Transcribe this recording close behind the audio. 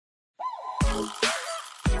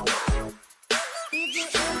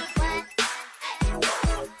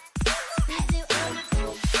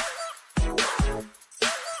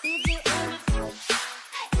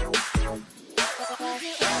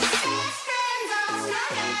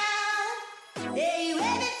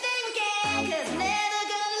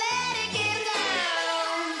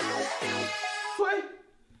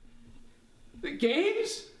The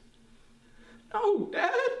games? No,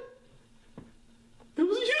 Dad. It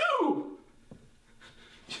was you.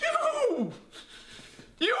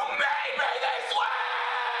 You made me this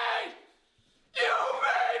way. You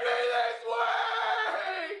made me this way.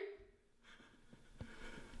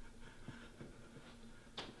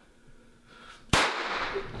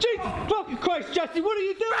 Jesus fucking Christ, Jesse, what are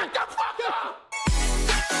you doing? Back the fuck up!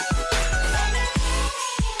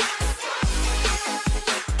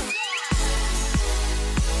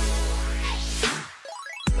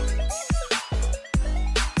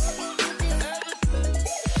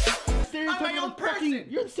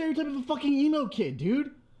 You're the stereotype of a fucking emo kid,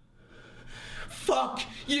 dude. Fuck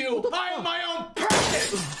you! I am my own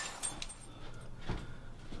person!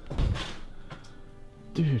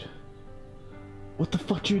 Dude, what the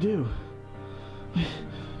fuck did you do?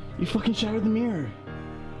 You fucking shattered the mirror.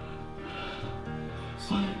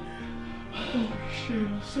 Oh shit,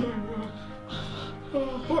 I'm sorry, bro.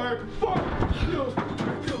 Oh, fuck!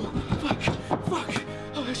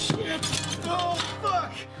 Oh shit! Oh,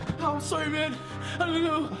 fuck! Oh, I'm sorry, man. I don't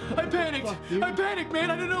know. I panicked. I panicked,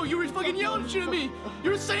 man. I don't know. You were fucking yelling shit at me.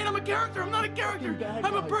 You were saying I'm a character. I'm not a character.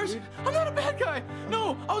 I'm a person. Dude. I'm not a bad guy.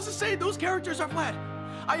 No, I was just saying those characters are flat.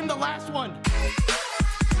 I am the last one.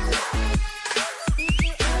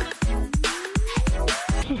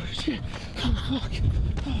 Oh, shit. Oh, fuck.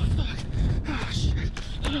 Oh, fuck. Oh, shit.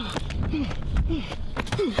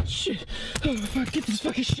 Oh, shit. Oh, fuck. Get this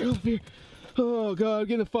fucking shit off here. Oh, God.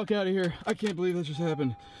 Get the fuck out of here. I can't believe this just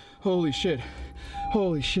happened. Holy shit.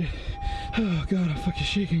 Holy shit. Oh, God. I'm fucking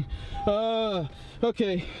shaking.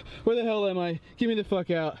 Okay. Where the hell am I? Get me the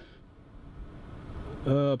fuck out.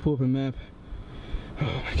 Pull up a map. Oh,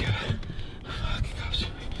 my God. Fuck.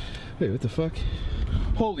 Wait, what the fuck?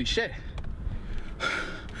 Holy shit.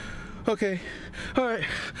 Okay. Alright,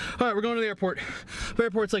 we're going to the airport. The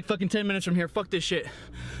airport's like fucking 10 minutes from here. Fuck this shit.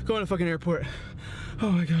 Going to fucking airport.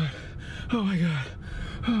 Oh my God. Oh my God.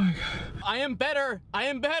 Oh my God. I am better. I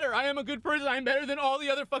am better. I am a good person. I am better than all the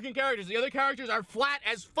other fucking characters. The other characters are flat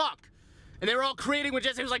as fuck. And they were all created when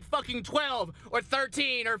Jesse was like fucking 12 or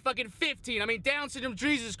 13 or fucking 15. I mean, Down syndrome,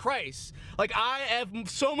 Jesus Christ. Like, I have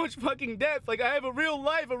so much fucking depth. Like, I have a real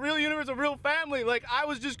life, a real universe, a real family. Like, I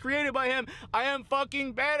was just created by him. I am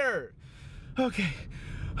fucking better. Okay,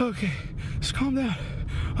 just calm down.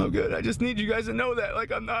 I'm good. I just need you guys to know that.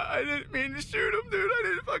 Like, I didn't mean to shoot him, dude. I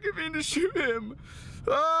didn't fucking mean to shoot him.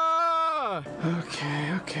 Ah!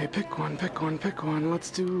 Okay, pick one. Let's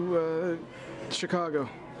do, Chicago,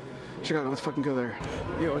 let's fucking go there.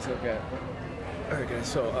 Yo, what's up, guys? Alright, guys,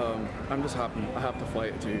 so, I hopped the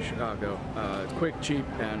flight to Chicago. It's quick, cheap,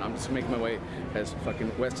 and I'm just making my way as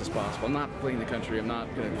fucking west as possible. I'm not fleeing the country. I'm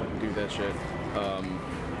not gonna fucking do that shit. I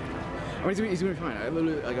mean, he's gonna be fine. I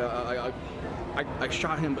literally, like, I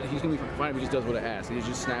shot him, but he's gonna be fine if he just does what I asked. He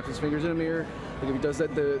just snaps his fingers in a mirror. Like, if he does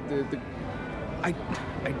that, I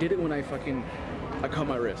did it when I cut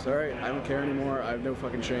my wrist, alright? I don't care anymore. I have no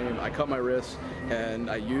fucking shame. I cut my wrist, and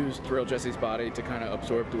I used Thrill Jesse's body to kind of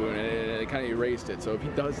absorb to it, and it kind of erased it. So if he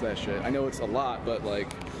does that shit, I know it's a lot, but,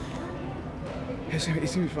 like, he's gonna be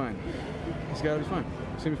fine. He's gotta be fine.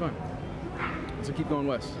 He's gonna be fine. So keep going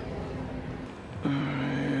west.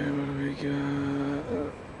 Alright, what do we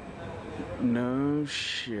got? No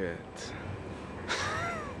shit.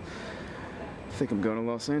 I think I'm going to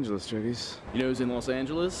Los Angeles, Juggies. You know who's in Los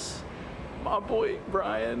Angeles? My boy,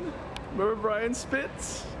 Brian. Remember Brian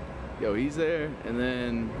Spitz? Yo, he's there. And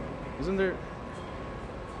then, isn't there?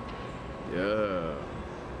 Yeah.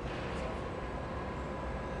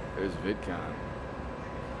 There's VidCon.